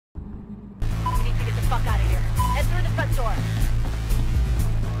fuck out of here. Head through the front door.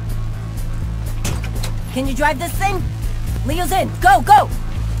 Can you drive this thing? Leo's in. Go, go!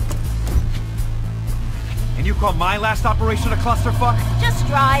 And you call my last operation a clusterfuck? Just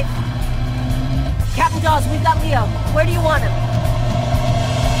drive. Captain Dawes, we've got Leo. Where do you want him?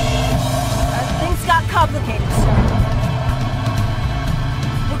 Things got complicated, sir.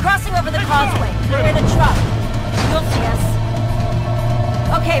 We're crossing over the causeway. We're in a truck. You'll see us.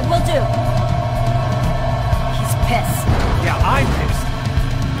 Okay, will do. He's pissed. Yeah, I'm pissed.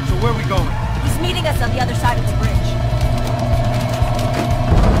 So where are we going? He's meeting us on the other side of the bridge.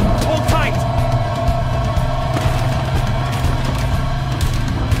 Hold tight!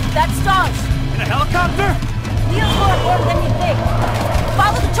 That's Dawes. In a helicopter? Leo's more important than you think.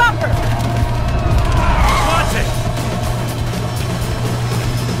 Follow the chopper! Watch it!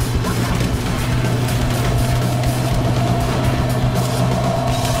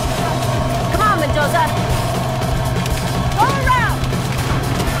 Come on, Mendoza! Go around!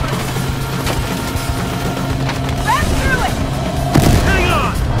 Ram through it! Hang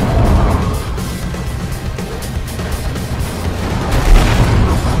on!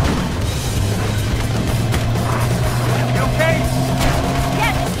 You okay?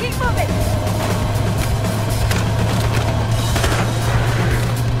 Yes, keep moving!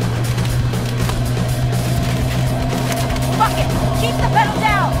 Fuck it! Keep the pedal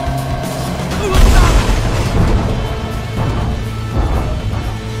down!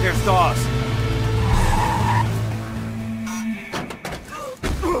 There's Dawes.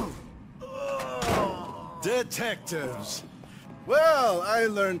 Detectives. Well, I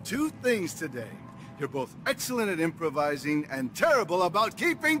learned two things today. You're both excellent at improvising and terrible about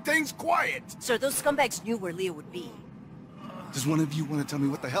keeping things quiet. Sir, those scumbags knew where Leo would be. Does one of you want to tell me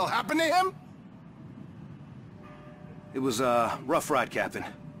what the hell happened to him? It was a rough ride, Captain.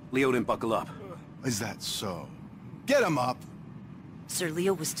 Leo didn't buckle up. Is that so? Get him up. Sir,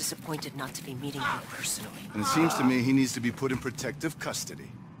 Leo was disappointed not to be meeting you personally. And it seems to me he needs to be put in protective custody.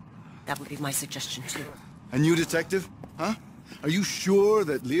 That would be my suggestion, too. And you, detective? Huh? Are you sure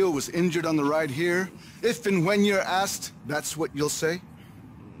that Leo was injured on the ride here? If and when you're asked, that's what you'll say?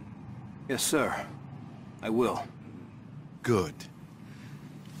 Yes, sir. I will. Good.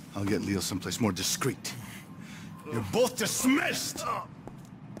 I'll get Leo someplace more discreet. You're both dismissed!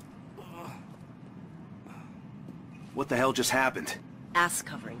 What the hell just happened? Ass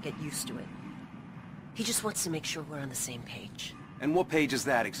covering, get used to it. He just wants to make sure we're on the same page. And what page is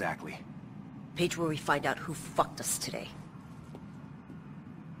that exactly? Page where we find out who fucked us today.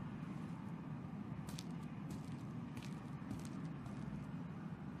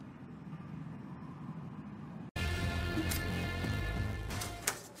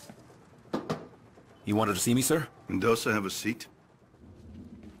 You wanted to see me, sir? Mendoza, have a seat.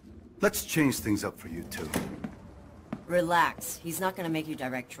 Let's change things up for you two. Relax. He's not gonna make you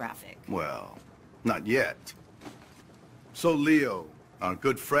direct traffic. Well, not yet. So Leo, our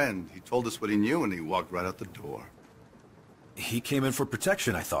good friend, he told us what he knew and he walked right out the door. He came in for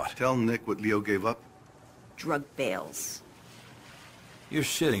protection, I thought. Tell Nick what Leo gave up. Drug bales. You're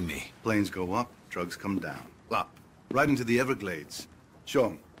shitting me. Planes go up, drugs come down. Up. Right into the Everglades. Show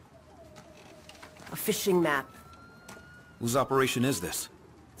him. A fishing map. Whose operation is this?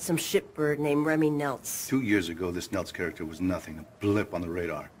 Some shipbird named Remy Neltz. 2 years ago, this Neltz character was nothing, a blip on the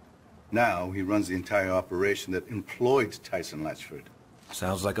radar. Now, he runs the entire operation that employed Tyson Latchford.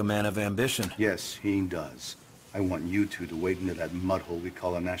 Sounds like a man of ambition. Yes, he does. I want you two to wade into that mud hole we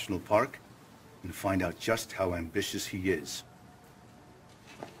call a national park and find out just how ambitious he is.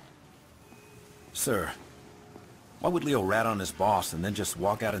 Sir, why would Leo rat on his boss and then just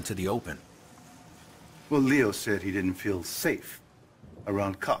walk out into the open? Well, Leo said he didn't feel safe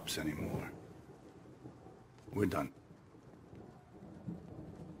around cops anymore. We're done.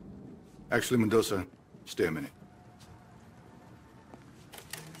 Actually, Mendoza, stay a minute.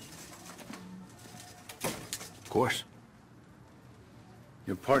 Of course.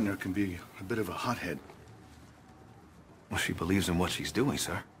 Your partner can be a bit of a hothead. Well, she believes in what she's doing,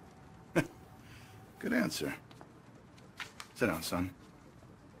 sir. Good answer. Sit down, son.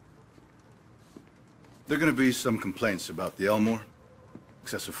 There are going to be some complaints about the Elmore.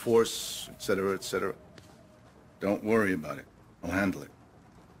 Excessive force, etc., etc. Don't worry about it. I'll handle it.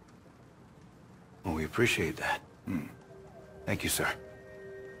 Well, we appreciate that. Thank you, sir.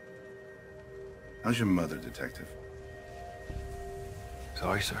 How's your mother, Detective?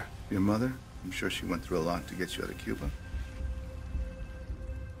 Sorry, sir. Your mother? I'm sure she went through a lot to get you out of Cuba.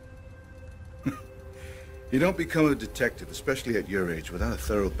 You don't become a detective, especially at your age, without a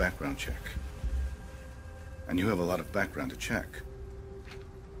thorough background check. And you have a lot of background to check.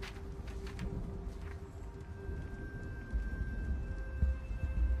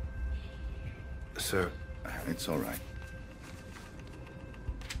 sir. It's all right.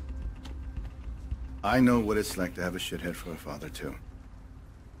 I know what it's like to have a shithead for a father, too.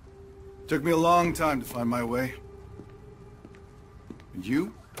 Took me a long time to find my way. And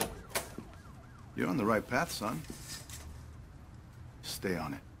you? You're on the right path, son. Stay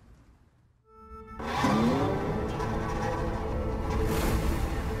on it.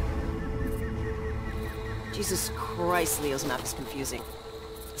 Jesus Christ, Leo's map is confusing.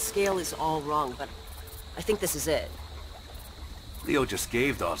 The scale is all wrong, but I think this is it. Leo just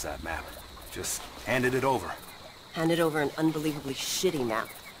gave Dawes that map. Just handed it over. Handed over an unbelievably shitty map.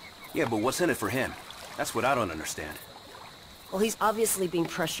 Yeah, but what's in it for him? That's what I don't understand. Well, he's obviously being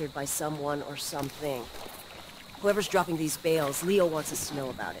pressured by someone or something. Whoever's dropping these bales, Leo wants us to know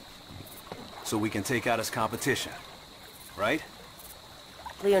about it. So we can take out his competition, right?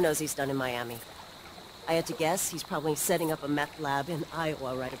 Leo knows he's done in Miami. I had to guess he's probably setting up a meth lab in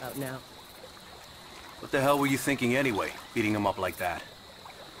Iowa right about now. What the hell were you thinking anyway, beating him up like that?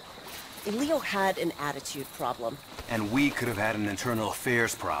 Leo had an attitude problem. And we could have had an internal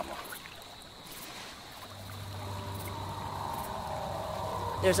affairs problem.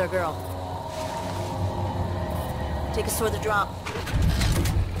 There's our girl. Take us toward the drop.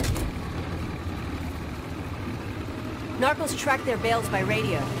 Narcos track their bales by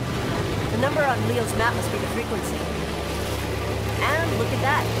radio. The number on Leo's map must be the frequency. And look at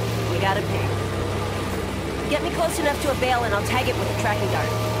that. We got a ping. Get me close enough to a bale and I'll tag it with a tracking dart.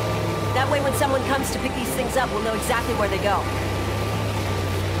 That way when someone comes to pick these things up, we'll know exactly where they go.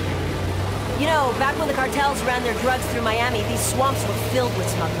 You know, back when the cartels ran their drugs through Miami, these swamps were filled with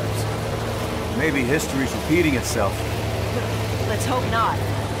smugglers. Maybe history's repeating itself. Let's hope not.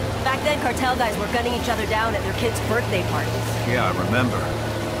 Back then, cartel guys were gunning each other down at their kids' birthday parties. Yeah, I remember.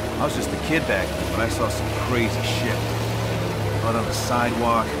 I was just a kid back then, but I saw some crazy shit. Blood on the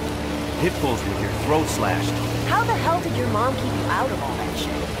sidewalk, hit bulls with your throat slashed. How the hell did your mom keep you out of all that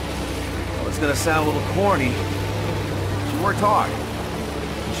shit? Well, it's gonna sound a little corny. She worked hard.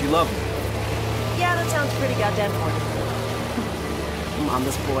 And she loved me. Yeah, that sounds pretty goddamn corny.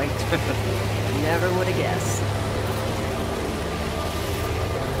 Mama's boy. Never would have guessed.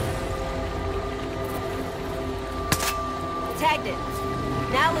 Tagged it.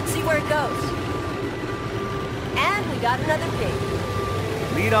 Now let's see where it goes. And we got another pig.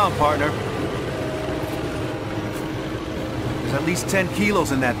 Lead on, partner. There's at least 10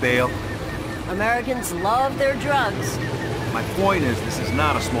 kilos in that bale. Americans love their drugs. My point is, this is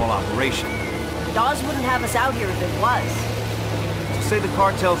not a small operation. Dawes wouldn't have us out here if it was. So say the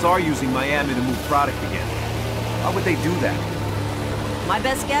cartels are using Miami to move product again. How would they do that? My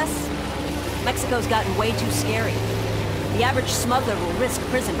best guess? Mexico's gotten way too scary. The average smuggler will risk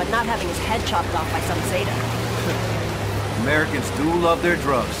prison, but not having his head chopped off by some Zeta. Americans do love their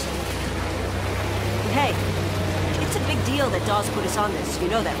drugs. Hey, it's a big deal that Dawes put us on this. You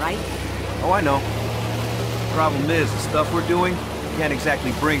know that, right? Oh, I know. The problem is, the stuff we're doing, you can't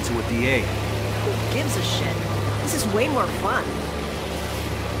exactly bring to a DA. Who gives a shit? This is way more fun.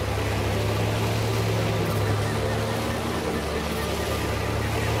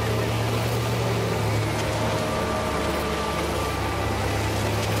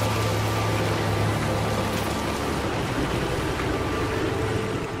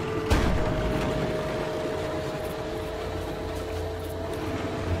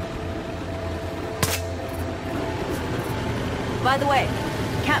 By the way,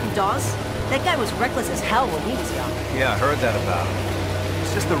 Captain Dawes, that guy was reckless as hell when he was young. Yeah, I heard that about him.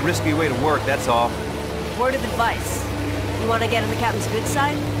 It's just a risky way to work, that's all. Word of advice. You want to get on the captain's good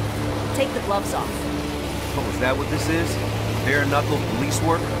side? Take the gloves off. Oh, is that what this is? Bare-knuckle police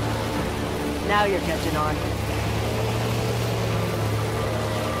work? Now you're catching on.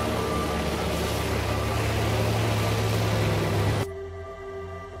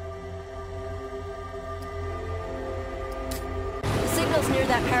 The signal's near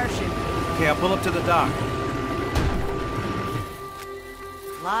that parachute. Okay, I'll pull up to the dock.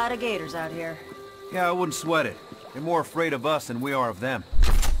 A lot of gators out here. Yeah, I wouldn't sweat it. They're more afraid of us than we are of them.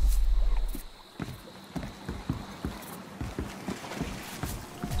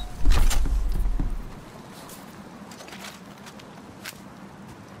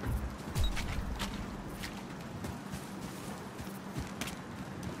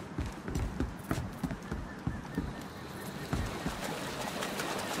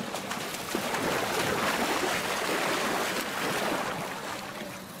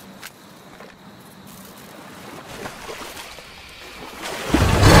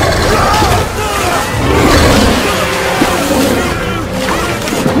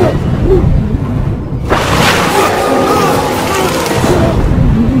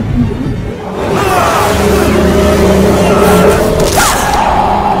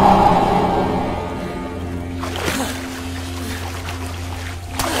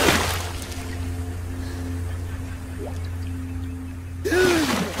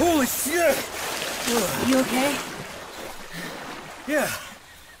 You okay? Yeah,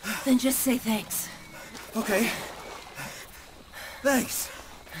 Then just say thanks. okay. Thanks.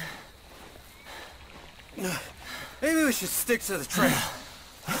 Maybe we should stick to the trail.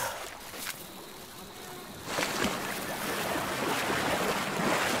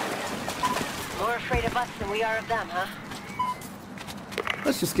 More afraid of us than we are of them, huh?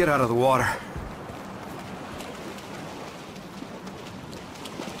 Let's just get out of the water.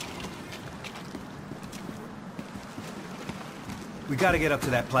 We gotta get up to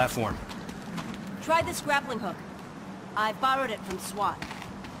that platform. Try this grappling hook. I borrowed it from SWAT.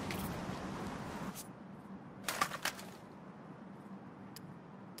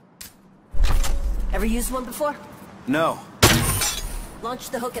 Ever used one before? No. Launch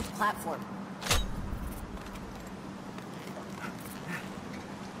the hook at the platform.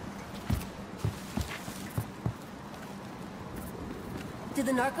 Do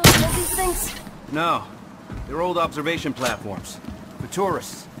the narcos build these things? No. They're old observation platforms. For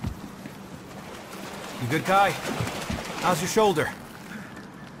tourists. You good, Kai? How's your shoulder?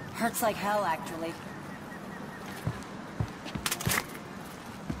 Hurts like hell, actually.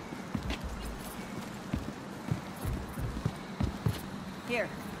 Here.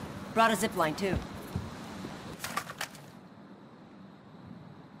 Brought a zipline, too.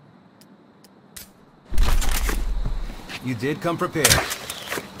 You did come prepared.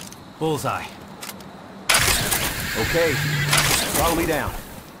 Bullseye. Okay. Follow me down.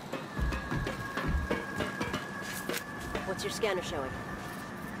 What's your scanner showing?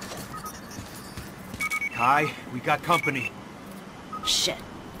 Kai, we got company. Shit.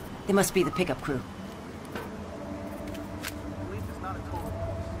 They must be the pickup crew.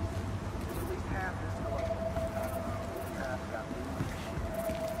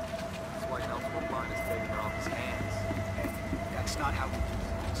 That's not how we do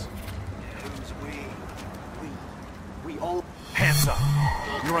things. We all... Hands up.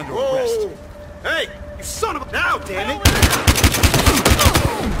 You're under arrest. Hey, you son of a... Now, damn it!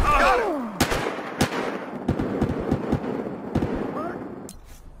 Got him!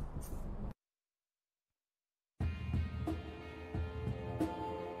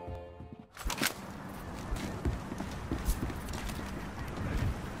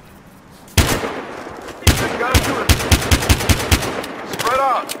 Got him to it. Spread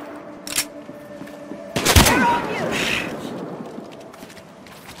out.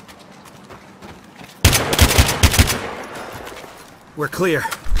 We're clear.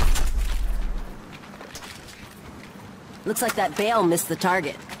 Looks like that bale missed the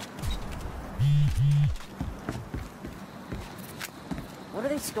target. What are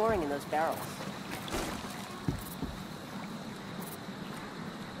they storing in those barrels?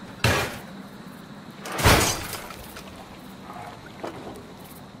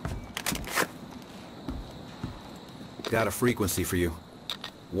 Got a frequency for you.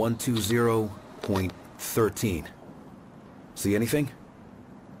 120.13. See anything?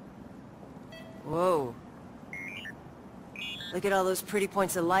 Whoa. Look at all those pretty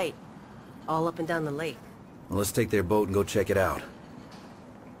points of light. All up and down the lake. Well, let's take their boat and go check it out.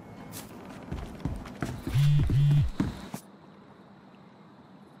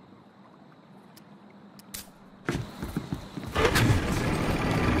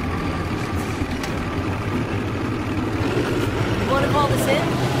 Want to call this in?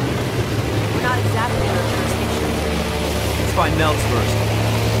 We're not exactly in our jurisdiction. Let's find Nels first.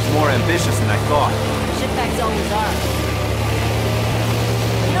 He's more ambitious than I thought. Shitbags always are.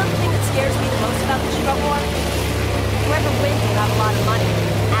 You know the thing that scares me the most about this drug war? Whoever wins will have a lot of money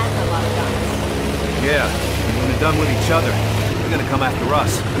and a lot of guns. Yeah, and when they're done with each other, they're gonna come after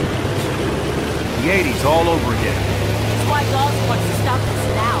us. The 80s all over again. That's why Dawes wants to stop this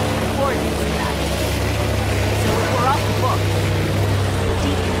now, before it gets to that. So if we're off the books,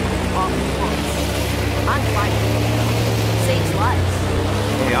 deep off the books, I'm fighting. Saves lives.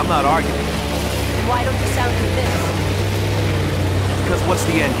 Hey, I'm not arguing. Then why don't you sound convinced? Because what's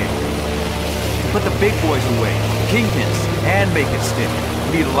the end game? Put the big boys away, kingpins, and make it stick.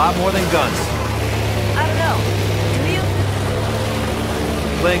 We need a lot more than guns. I don't know. Do you?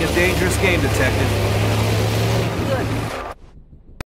 Playing a dangerous game, detective.